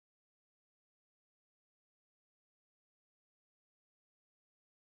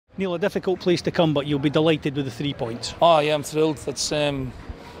Neil, a difficult place to come, but you'll be delighted with the 3 points. Oh yeah, I'm thrilled. It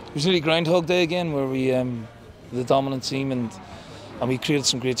was really Groundhog Day again, where we the dominant team and we created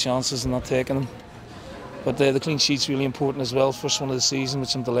some great chances and not taking them. But the clean sheet's really important as well. First one of the season,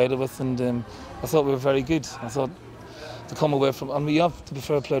 which I'm delighted with, and I thought we were very good. I thought to come away from, and we have, to be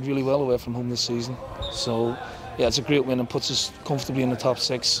fair, played really well away from home this season. So yeah, it's a great win and puts us comfortably in the top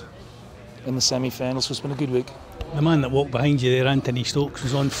 6 in the semi-finals. So it's been a good week. The man that walked behind you there, Anthony Stokes,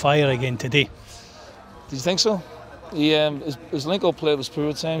 was on fire again today. Did you think so? His link-up play was poor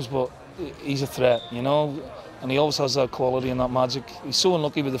at times, but he's a threat, you know, and he always has that quality and that magic. He's so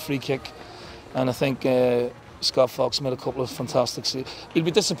unlucky with the free kick, and I think Scott Fox made a couple of fantastic saves. He'll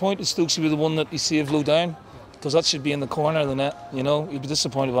be disappointed Stokes will be the one that he saved low down, because that should be in the corner of the net, you know. He'll be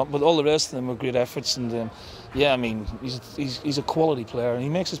disappointed about, but all the rest of them were great efforts, and yeah, I mean, he's a quality player and he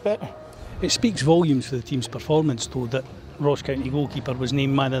makes us better. It speaks volumes for the team's performance, though, that Ross County goalkeeper was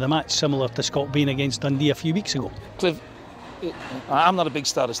named man of the match, similar to Scott Bain against Dundee a few weeks ago. Cliff, I'm not a big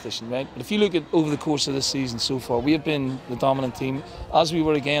statistician, right? But if you look at over the course of this season so far, we have been the dominant team, as we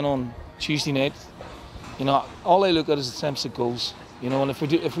were again on Tuesday night. You know, all I look at is attempts at goals. You know,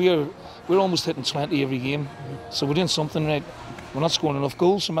 and we're almost hitting 20 every game, so we're doing something right. We're not scoring enough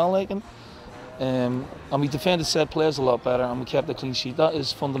goals from my liking. And we defended set players a lot better, and we kept the clean sheet. That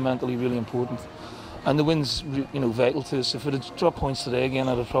is fundamentally really important. And the win's, you know, vital to us. If we'd have dropped points today again,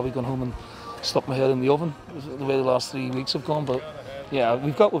 I'd have probably gone home and stuck my head in the oven, the way the last 3 weeks have gone. But yeah,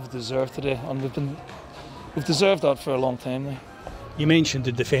 we've got what we've deserved today, and we've deserved that for a long time now. You mentioned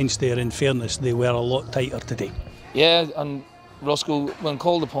the defence there. In fairness, they were a lot tighter today. Yeah, and Roscoe, when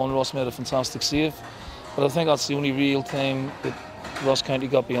called upon, Ross made a fantastic save. But I think that's the only real time that Ross County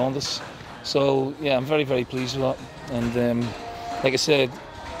got beyond us. So yeah, I'm very, very pleased with that. And like I said,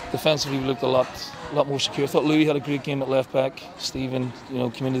 defensively we looked a lot more secure. I thought Louis had a great game at left back. Stephen, you know,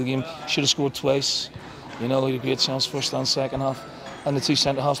 came into the game, should have scored twice. You know, he had a great chance first and second half. And the two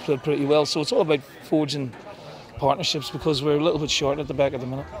centre halves played pretty well. So it's all about forging partnerships, because we're a little bit short at the back at the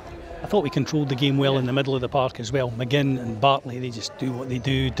minute. I thought we controlled the game well in the middle of the park as well. McGinn and Bartley, they just do what they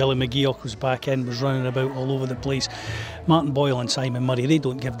do. Dylan McGeoch was back in, was running about all over the place. Martin Boyle and Simon Murray, they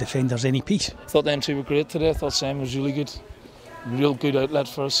don't give defenders any peace. I thought them two were great today. I thought Simon was really good. Real good outlet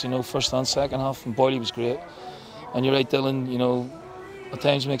for us, you know, first and second half. And Boyle was great. And you're right, Dylan, you know, at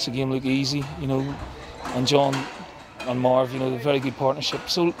times makes the game look easy, you know. And John and Marv, you know, a very good partnership.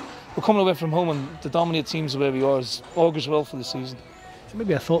 So we're coming away from home, and to dominate teams the way we are augurs well for the season.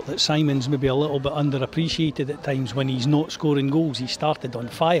 Maybe I thought that Simon's maybe a little bit underappreciated at times when he's not scoring goals. He started on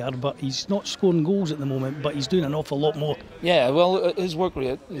fire, but he's not scoring goals at the moment, but he's doing an awful lot more. Yeah, well, his work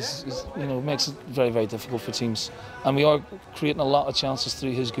rate is you know, makes it very, very difficult for teams. And we are creating a lot of chances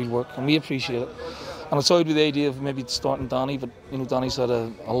through his good work, and we appreciate it. And I toyed with the idea of maybe starting Danny, but you know, Danny's had a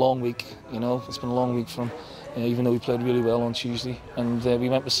long week, you know, it's been a long week for him. Even though he played really well on Tuesday, and we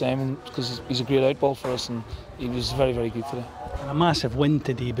went with Simon because he's a great outball for us, and he was very, very good today. A massive win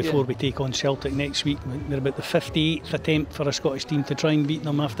today before we take on Celtic next week. They're about the 58th attempt for a Scottish team to try and beat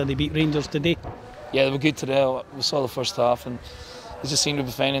them after they beat Rangers today. Yeah, they were good today. We saw the first half, and they just seemed to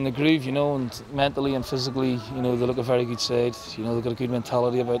be finding the groove, you know, and mentally and physically, you know, they look a very good side. You know, they've got a good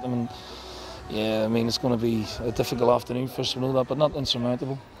mentality about them, and yeah, I mean, it's going to be a difficult afternoon for us, we know that, but not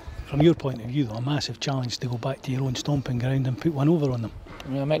insurmountable. From your point of view, though, a massive challenge to go back to your own stomping ground and put one over on them.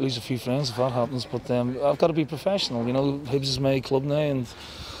 I might lose a few friends if that happens, but I've got to be professional. You know, Hibs is my club now, and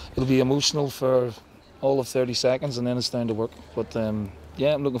it'll be emotional for all of 30 seconds, and then it's down to work. But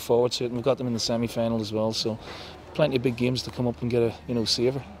yeah, I'm looking forward to it. And we've got them in the semi-final as well, so plenty of big games to come up and get a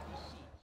savour.